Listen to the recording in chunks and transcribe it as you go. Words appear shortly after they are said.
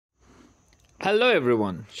Hello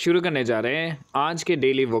everyone, शुरू करने जा रहे हैं आज के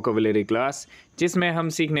डेली वोकेबुलरी क्लास, जिसमें हम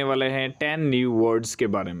सीखने वाले हैं 10 न्यू वर्ड्स के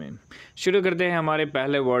बारे में। शुरू करते हैं हमारे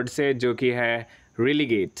पहले वर्ड से, जो कि है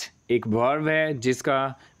रिलीगेट। एक वर्ब है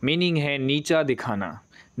जिसका मीनिंग है नीचा दिखाना,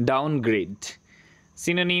 downgrade.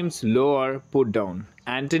 Synonyms lower, put down.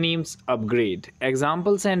 Antonyms upgrade.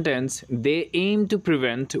 Example sentence, they M to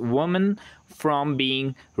prevent women from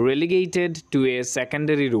being relegated to a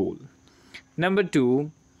secondary role. Number 2,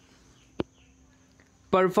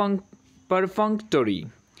 परफंक्टरी।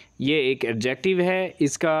 ये एक एडजेक्टिव है,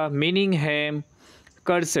 इसका मीनिंग है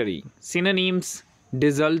cursory. Synonyms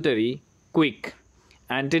डिजल्टरी, quick.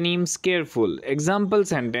 Antonyms careful. Example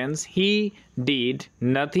sentence, he did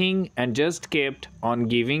nothing and just kept on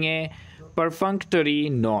giving a परफंक्टरी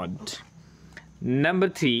Nord. Number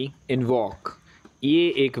 3, invoke.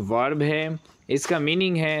 ये एक verb है, इसका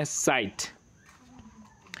meaning है site.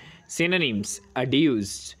 Synonyms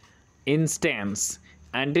adduced, instance.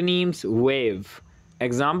 Antonyms wave.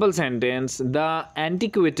 Example sentence, the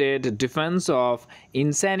antiquated defense of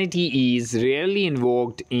insanity is rarely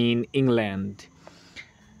invoked in England.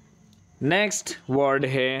 Next word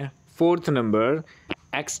है fourth number,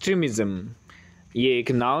 extremism. ये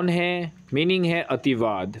एक noun है, meaning है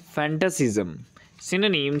अतिवाद, फैंटासिज्म।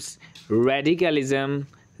 Synonyms radicalism,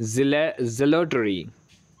 zealotry.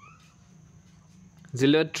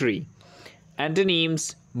 Antonyms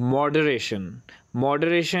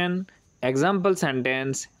moderation. Example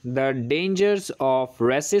sentence, the dangers of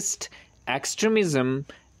racist extremism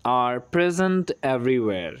are present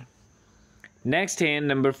everywhere. Next है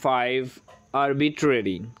number 5,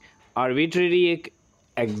 arbitrary एक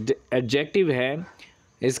adjective है,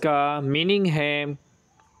 इसका meaning है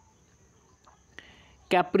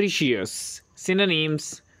capricious. Synonyms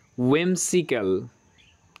whimsical,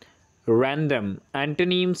 random.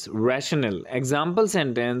 Antonyms rational. Example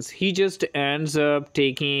sentence, he just ends up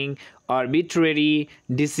taking arbitrary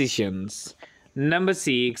decisions. Number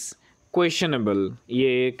 6, questionable. ये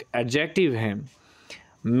एक adjective है,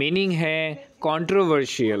 meaning है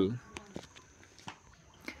controversial.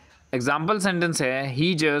 Example sentence है,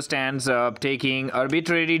 ही just ends up taking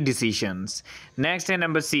arbitrary decisions. Next है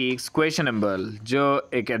number 6, questionable, जो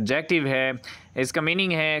एक adjective है, इसका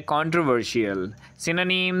मीनिंग है controversial.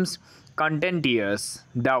 Synonyms कंटेंटियस,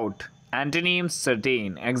 doubt. Antonyms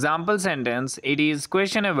certain. Example sentence, it is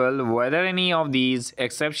questionable whether any of these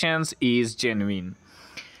exceptions is genuine.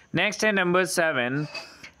 Next है number 7,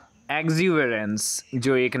 exuberance,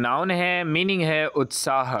 जो एक noun है, मीनिंग है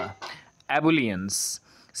उत्साह, एबुलियंस।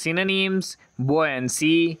 Synonyms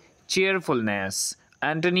buoyancy, cheerfulness.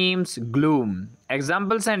 Antonyms gloom.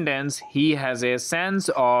 Example sentence, he has a sense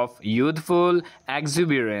of youthful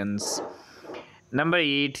exuberance. Number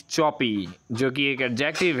 8, choppy, जो कि एक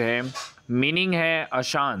adjective है, मीनिंग है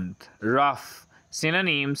अशांत, rough.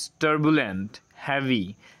 Synonyms turbulent, heavy.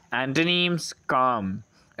 Antonyms calm.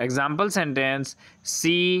 Example sentence,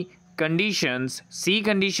 sea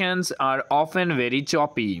conditions are often very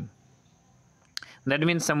choppy. That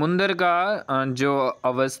means समुंदर का जो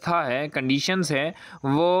अवस्था है, कंडीशंस है,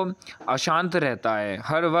 वो अशांत रहता है,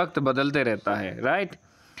 हर वक्त बदलते रहता है, राइट।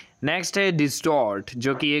 नेक्स्ट है डिस्टॉर्ट,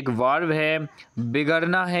 जो कि एक वर्ब है,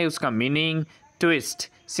 बिगड़ना है उसका meaning, twist.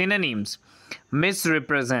 Synonyms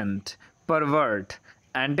misrepresent, pervert.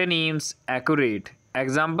 Antonyms accurate.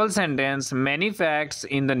 Example sentence, many facts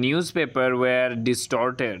in the newspaper where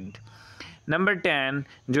distorted. Number 10,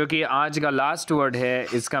 जो कि आज का लास्ट वर्ड है,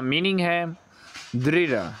 इसका मीनिंग है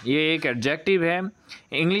दृढ़। ये एक एडजेक्टिव है,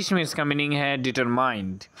 इंग्लिश में इसका मीनिंग है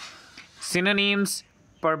determined. Synonyms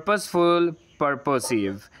purposeful,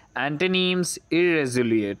 purposive. Antonyms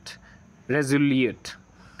resolute.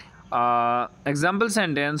 Example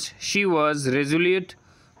sentence, she was resolute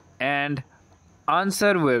and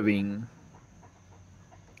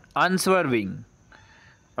अनस्वर्विंग।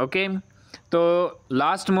 Okay, तो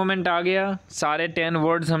लास्ट मोमेंट आ गया, सारे 10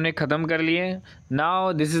 वर्ड्स हमने ख़त्म कर लिए।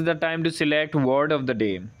 Now this is the time to select word of the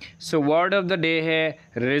day. So word of the day है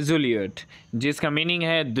resolute, जिसका meaning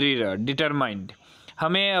है दृढ़, डिटरमाइंड।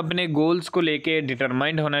 हमें अपने गोल्स को लेके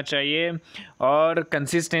डिटरमाइंड होना चाहिए और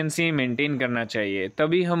कंसिस्टेंसी मेंटेन करना चाहिए,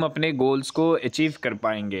 तभी हम अपने गोल्स को अचीव कर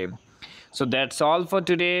पाएंगे। So that's all for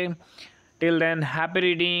today. Till then, happy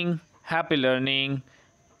reading, happy learning.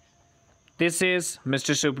 This is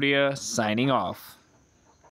Mr. Supriya signing off.